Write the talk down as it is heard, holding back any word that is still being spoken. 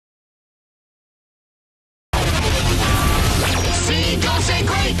I'll say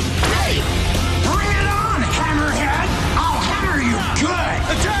great! Great! Bring it on, Hammerhead! I'll hammer you good!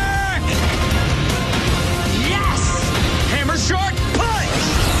 Attack! Yes! Hammer Shark punch!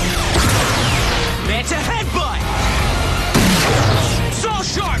 That's a headbutt! Saw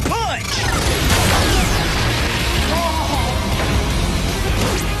Shark punch!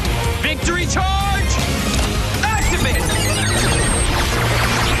 Victory charge! Activate!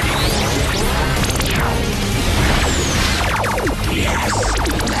 Yes!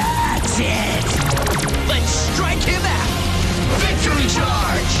 That's it! Let's strike him out! Victory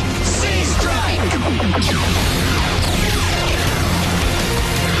charge! Sea strike!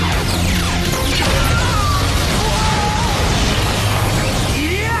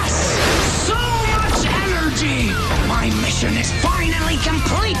 Yes! So much energy! My mission is finally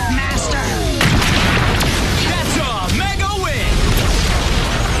complete, Master! That's a mega win!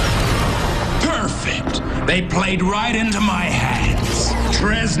 Perfect! They played right into my hands.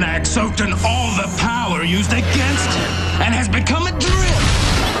 Tresnak soaked in all the power used against him and has become a drill.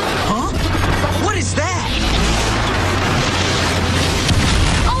 Huh? What is that?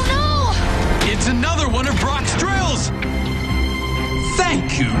 Oh no! It's another one of Brock's drills!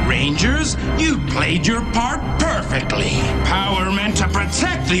 Thank you, Rangers. You played your part perfectly. Power meant to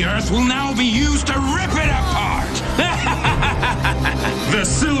protect the Earth will now be used to rip it apart. The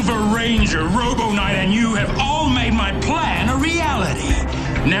Silver Ranger, Robo Knight, and you have all made my plan a reality.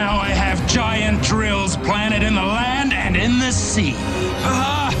 Now I have giant drills planted in the land and in the sea.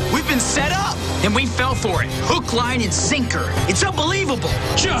 We've been set up, and we fell for it. Hook, line, and sinker. It's unbelievable.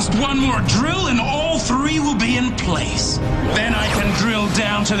 Just one more drill and all three will be in place. Then I can drill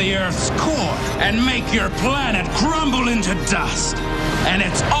down to the Earth's core and make your planet crumble into dust. And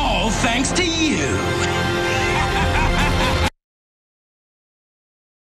it's all thanks to you.